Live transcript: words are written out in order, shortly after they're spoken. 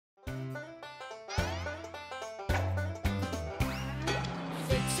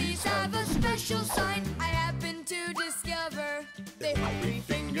trees have a special sign I happen to discover. They hold 3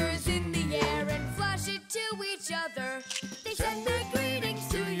 fingers in the air and flash it to each other. They send their greetings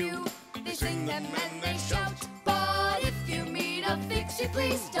to you, they sing them and they shout. But if you meet a Fixie,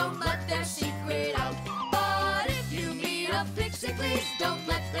 please don't let their secret out. But if you meet a Fixie, please don't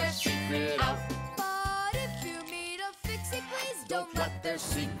let their secret out. But if you meet a Fixie, please don't let their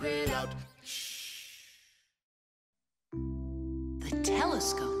secret out. The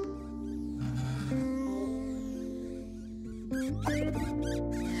telescope.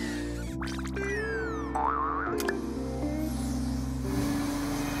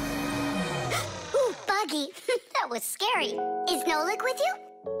 Ooh, Buggy. That was scary. Is Nolik with you?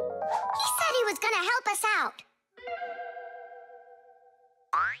 He said he was gonna help us out.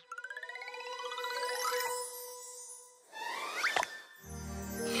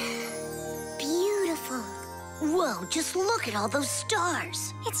 Beautiful. Whoa, just look at all those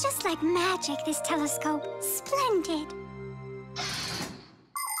stars. It's just like magic, this telescope. Splendid.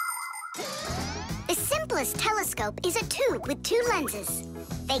 The simplest telescope is a tube with 2 lenses.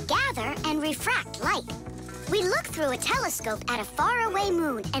 They gather and refract light. We look through a telescope at a faraway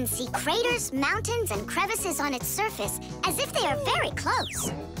moon and see craters, mountains, and crevices on its surface as if they are very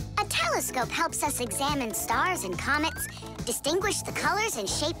close. A telescope helps us examine stars and comets, distinguish the colors and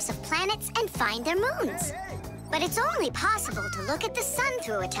shapes of planets, and find their moons. But it's only possible to look at the sun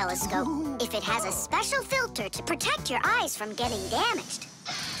through a telescope if it has a special filter to protect your eyes from getting damaged.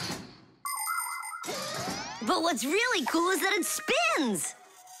 But what's really cool is that it spins.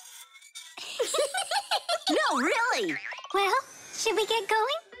 No, really. Well, should we get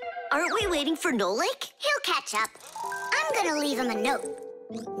going? Aren't we waiting for Nolik? He'll catch up. I'm gonna leave him a note.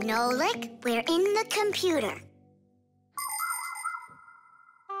 Nolik, we're in the computer.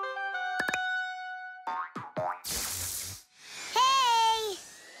 Hey!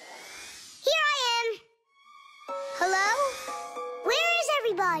 Here I am. Hello? Where is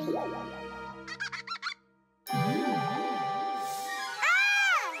everybody?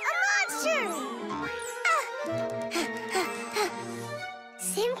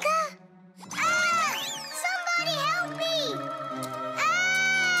 Simka? Somebody help me!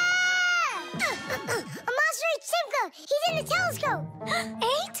 A monster ate Simka! He's in the telescope!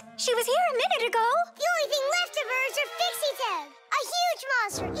 Ate? She was here a minute ago. The only thing left of her is her Fixie tail. A huge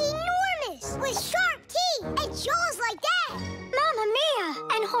monster, enormous, with sharp teeth and jaws like that. Mamma mia!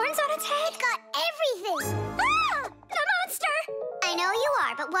 And horns on its head? It's got everything. Ah! The monster! I know you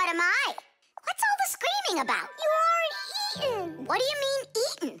are, but what am I? What's all the screaming about? You aren't eaten. What do you mean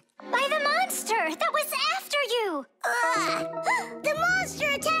eaten? By the monster that was after you. The monster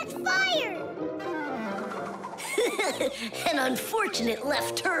attacked fire. An unfortunate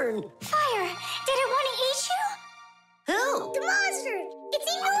left turn. Fire? Did it want to eat you? Who? The monster. It's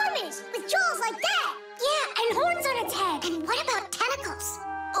enormous, with jaws like that. Yeah, and horns on its head. And what about tentacles?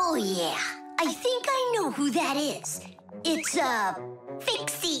 Oh, yeah. I think I know who that is. It's a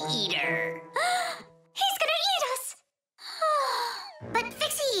Fixie eater. He's gonna eat us. But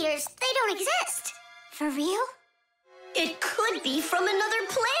Fixie eaters, they don't exist. For real? It could be from another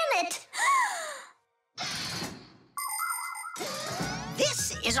planet.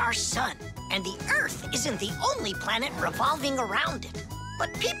 This is our sun, and the Earth isn't the only planet revolving around it.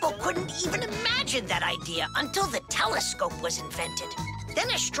 But people couldn't even imagine that idea until the telescope was invented. Then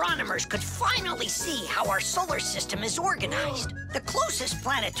astronomers could finally see how our solar system is organized. The closest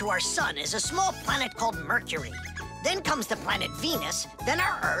planet to our sun is a small planet called Mercury. Then comes the planet Venus, then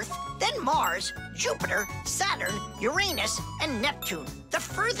our Earth, then Mars, Jupiter, Saturn, Uranus, and Neptune, the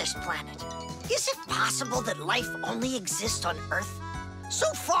furthest planet. Is it possible that life only exists on Earth?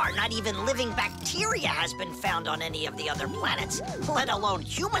 So far, not even living bacteria has been found on any of the other planets, let alone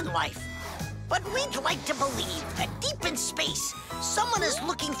human life. But we'd like to believe that deep in space, someone is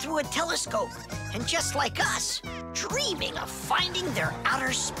looking through a telescope, and just like us, dreaming of finding their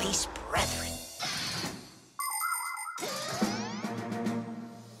outer space brethren.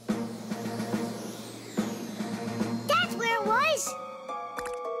 That's where it was.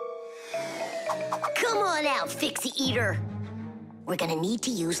 Come on out, Fixie eater. We're gonna need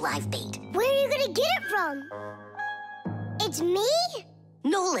to use live bait. Where are you gonna get it from? It's me?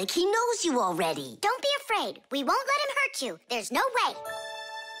 Nolik, he knows you already. Don't be afraid. We won't let him hurt you. There's no way.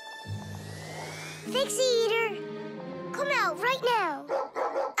 Fixie eater, come out right now.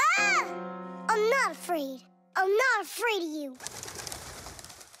 Ah! I'm not afraid. I'm not afraid of you.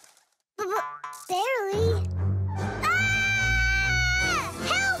 Barely. Ah!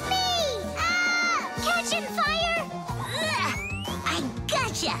 Help me! Ah! Catching fire! I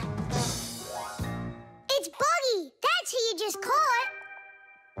gotcha. It's Buggy. That's who you just caught.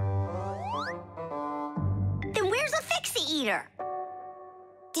 Eater.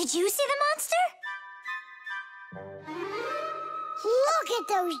 Did you see the monster? Look at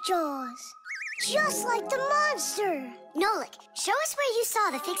those jaws. Just like the monster. Nolik, show us where you saw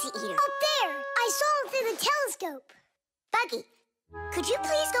the Fixie Eater. Up there. I saw him through the telescope. Buggy, could you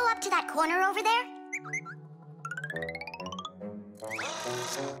please go up to that corner over there?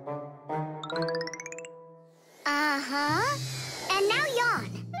 Uh-huh. And now yawn.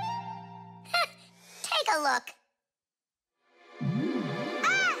 Take a look.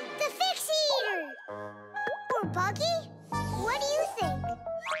 Ah! The Fixie Eater! Or Buggy? What do you think?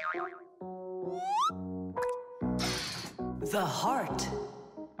 The heart.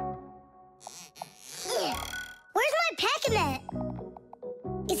 Where's my packing mat?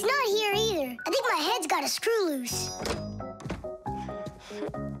 It's not here either. I think my head's got a screw loose.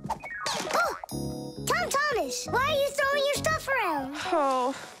 Oh! Tom Thomas, why are you throwing your stuff around?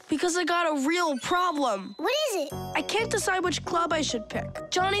 Oh, because I got a real problem. What is it? I can't decide which club I should pick.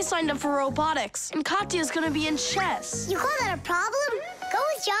 Johnny signed up for robotics, and Katya's gonna be in chess. You call that a problem? Go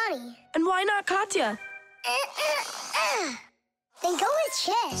with Johnny. And why not Katya? Then go with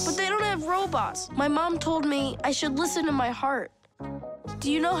chess. But they don't have robots. My mom told me I should listen to my heart.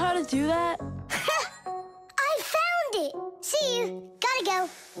 Do you know how to do that? I found it. See you. Gotta go.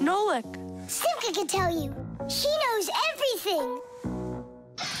 Nolik. Simka can tell you. She knows everything.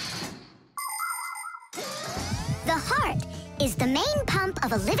 The heart is the main pump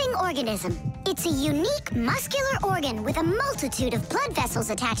of a living organism. It's a unique muscular organ with a multitude of blood vessels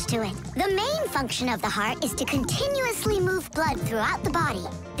attached to it. The main function of the heart is to continuously move blood throughout the body.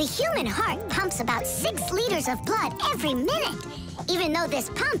 The human heart pumps about 6 liters of blood every minute, even though this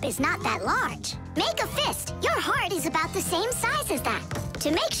pump is not that large. Make a fist. Your heart is about the same size as that.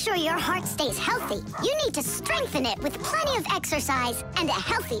 To make sure your heart stays healthy, you need to strengthen it with plenty of exercise and a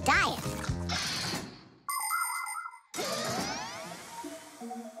healthy diet.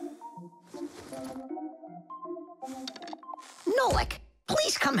 Nolik,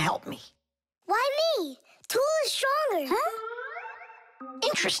 please come help me. Why me? Tool is stronger. Huh?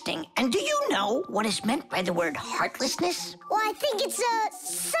 Interesting. And do you know what is meant by the word heartlessness? Well, I think it's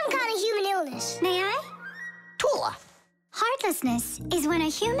some kind of human illness. May I? Tula. Heartlessness is when a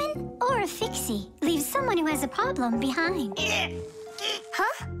human or a Fixie leaves someone who has a problem behind.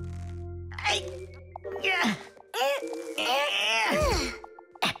 Huh?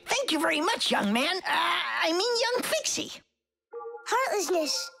 Thank you very much, young man. I mean, young Fixie.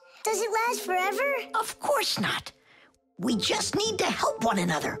 Heartlessness. Does it last forever? Of course not. We just need to help one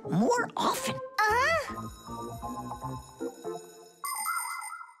another more often. Uh-huh.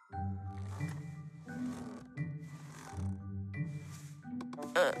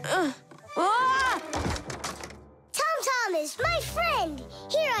 Tom Thomas, my friend.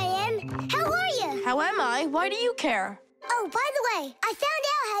 Here I am. How are you? How am I? Why do you care? Oh, by the way, I found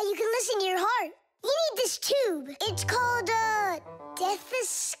out how you can listen to your heart. You need this tube. It's called a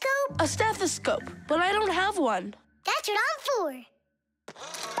stethoscope. A stethoscope, but I don't have one. That's what I'm for.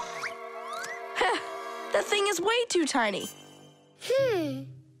 That thing is way too tiny.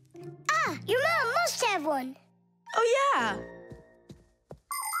 Ah, your mom must have one. Oh, yeah.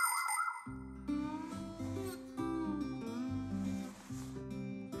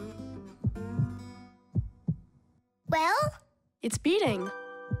 Well? It's beating.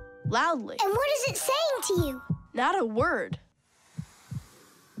 Loudly. And what is it saying to you? Not a word.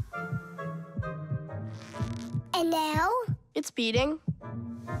 And now? It's beating.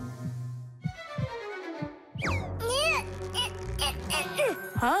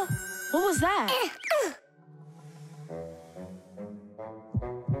 Huh? What was that?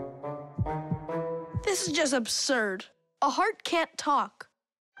 This is just absurd. A heart can't talk.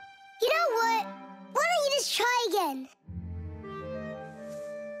 You know what? Why don't you just try again?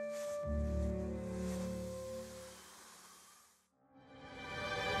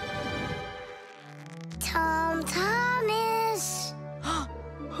 Tom Thomas.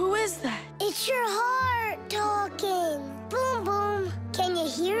 Who is that? It's your heart talking. Boom, boom. Can you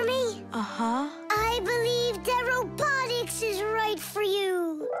hear me? Uh-huh. I believe that robotics is right for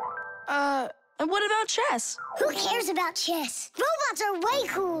you. And what about chess? Who cares about chess? Robots are way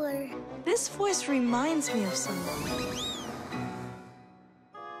cooler. This voice reminds me of someone.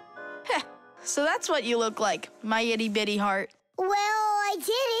 Heh, so that's what you look like, my itty-bitty heart. Well, I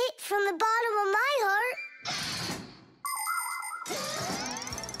did it from the bottom of my heart.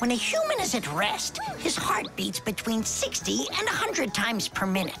 When a human is at rest, his heart beats between 60 and 100 times per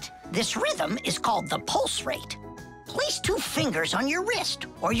minute. This rhythm is called the pulse rate. Place 2 fingers on your wrist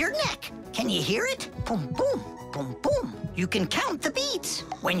or your neck. Can you hear it? Boom, boom, boom, boom. You can count the beats.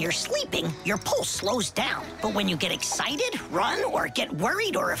 When you're sleeping, your pulse slows down. But when you get excited, run, or get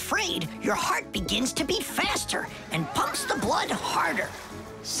worried or afraid, your heart begins to beat faster and pumps the blood harder.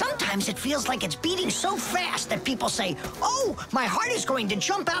 Sometimes it feels like it's beating so fast that people say, "Oh, my heart is going to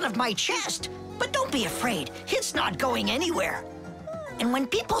jump out of my chest." But don't be afraid, it's not going anywhere. And when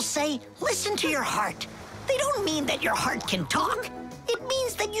people say, "Listen to your heart," they don't mean that your heart can talk. It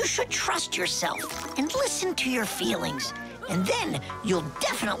means that you should trust yourself and listen to your feelings. And then you'll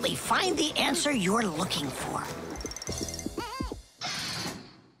definitely find the answer you're looking for.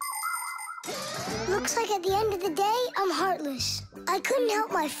 Looks like at the end of the day, I'm heartless. I couldn't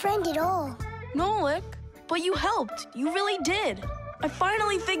help my friend at all. Nolik, but you helped. You really did. I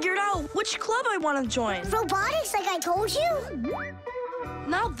finally figured out which club I want to join. Robotics, like I told you?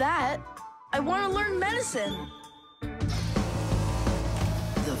 Not that. I want to learn medicine.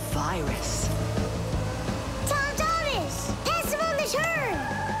 The virus. Tom Thomas, pass him on the turn.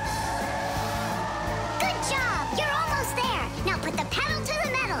 Good job! You're almost there. Now put the pedal to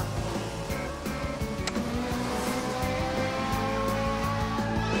the metal.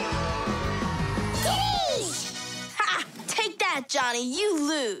 Ditties! Ha! Take that, Johnny. You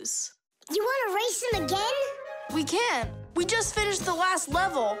lose. You want to race him again? We can't. We just finished the last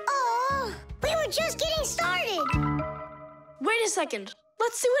level. Oh, we were just getting started. Wait a second.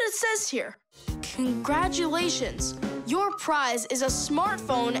 Let's see what it says here. Congratulations. Your prize is a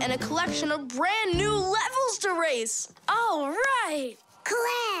smartphone and a collection of brand new levels to race. All right.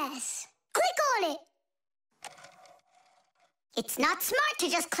 Class. Click on it. It's not smart to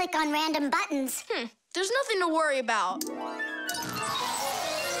just click on random buttons. There's nothing to worry about.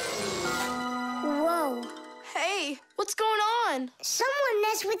 Whoa. Hey, what's going on? Someone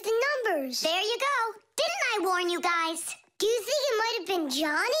messed with the numbers. There you go. Didn't I warn you guys? Do you think it might have been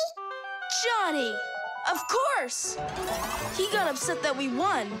Johnny? Johnny! Of course! He got upset that we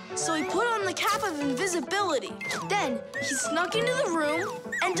won, so he put on the cap of invisibility. Then he snuck into the room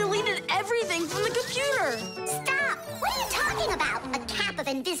and deleted everything from the computer. Stop! What are you talking about? A cap of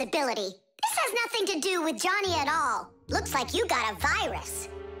invisibility. This has nothing to do with Johnny at all. Looks like you got a virus.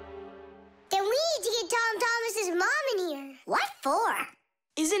 Then we need to get Tom Thomas's mom in here. What for?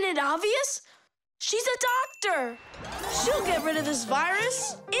 Isn't it obvious? She's a doctor. She'll get rid of this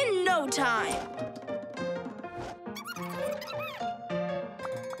virus in no time.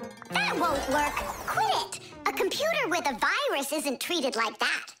 That won't work. Quit it. A computer with a virus isn't treated like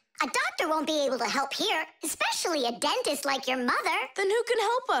that. A doctor won't be able to help here, especially a dentist like your mother. Then who can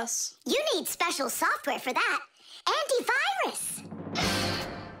help us? You need special software for that. Antivirus.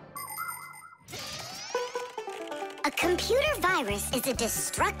 A computer virus is a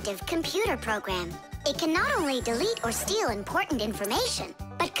destructive computer program. It can not only delete or steal important information,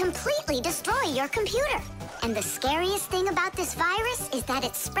 but completely destroy your computer. And the scariest thing about this virus is that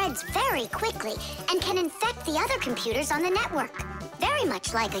it spreads very quickly and can infect the other computers on the network, very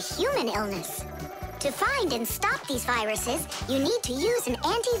much like a human illness. To find and stop these viruses, you need to use an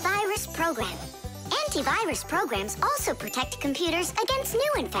antivirus program. Antivirus programs also protect computers against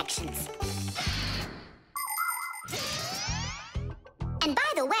new infections. And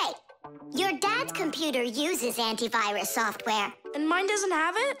by the way, your dad's computer uses antivirus software. And mine doesn't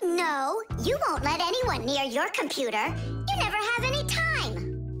have it? No, you won't let anyone near your computer. You never have any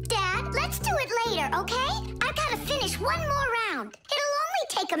time. Dad, let's do it later, okay? I've got to finish one more round. It'll only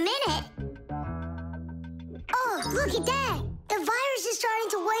take a minute. Oh, look at that. The virus is starting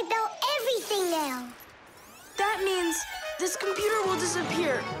to wipe out everything now. That means this computer will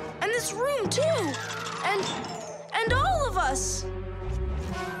disappear. And this room, too. And all of us.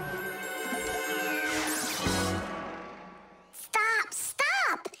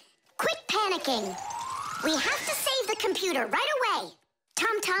 Stop! Quit panicking. We have to save the computer right away.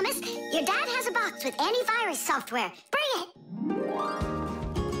 Tom Thomas, your dad has a box with antivirus software. Bring it.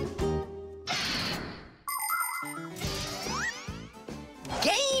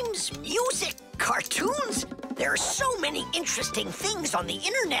 Games, music, cartoons. There are so many interesting things on the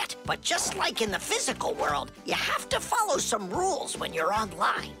internet, but just like in the physical world, you have to follow some rules when you're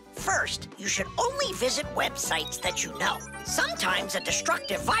online. First, you should only visit websites that you know. Sometimes a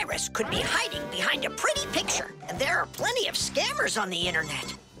destructive virus could be hiding behind a pretty picture, and there are plenty of scammers on the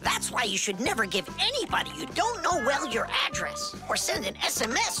internet. That's why you should never give anybody you don't know well your address, or send an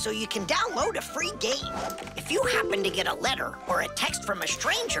SMS so you can download a free game. If you happen to get a letter or a text from a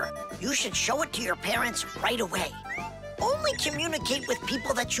stranger, you should show it to your parents right away. Only communicate with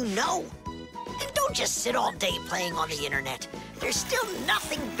people that you know. And don't just sit all day playing on the internet. There's still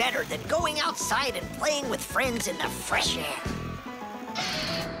nothing better than going outside and playing with friends in the fresh air.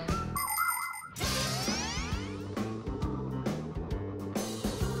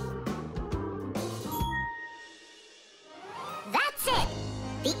 That's it.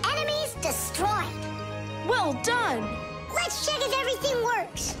 The enemy's destroyed. Well done. Let's check if everything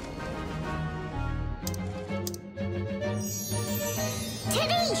works.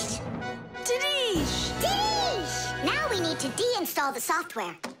 Tadish! Tadish! Tadish! Now we need to deinstall the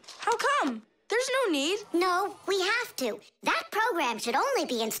software. How come? There's no need. No, we have to. That program should only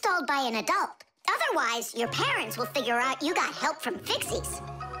be installed by an adult. Otherwise, your parents will figure out you got help from Fixies.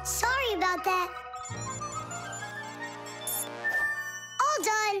 Sorry about that. All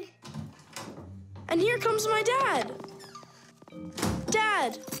done. And here comes my dad.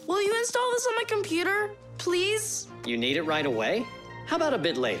 Dad, will you install this on my computer, please? You need it right away? How about a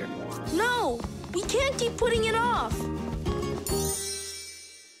bit later? No, we can't keep putting it off.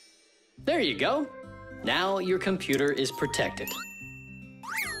 There you go. Now your computer is protected.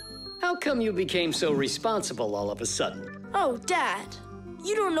 How come you became so responsible all of a sudden? Oh, Dad,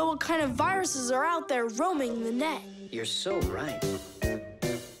 you don't know what kind of viruses are out there roaming the net. You're so right.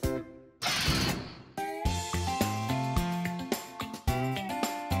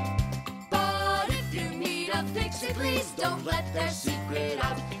 But if you need a Fixie, please don't let their secret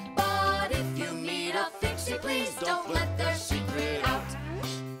out.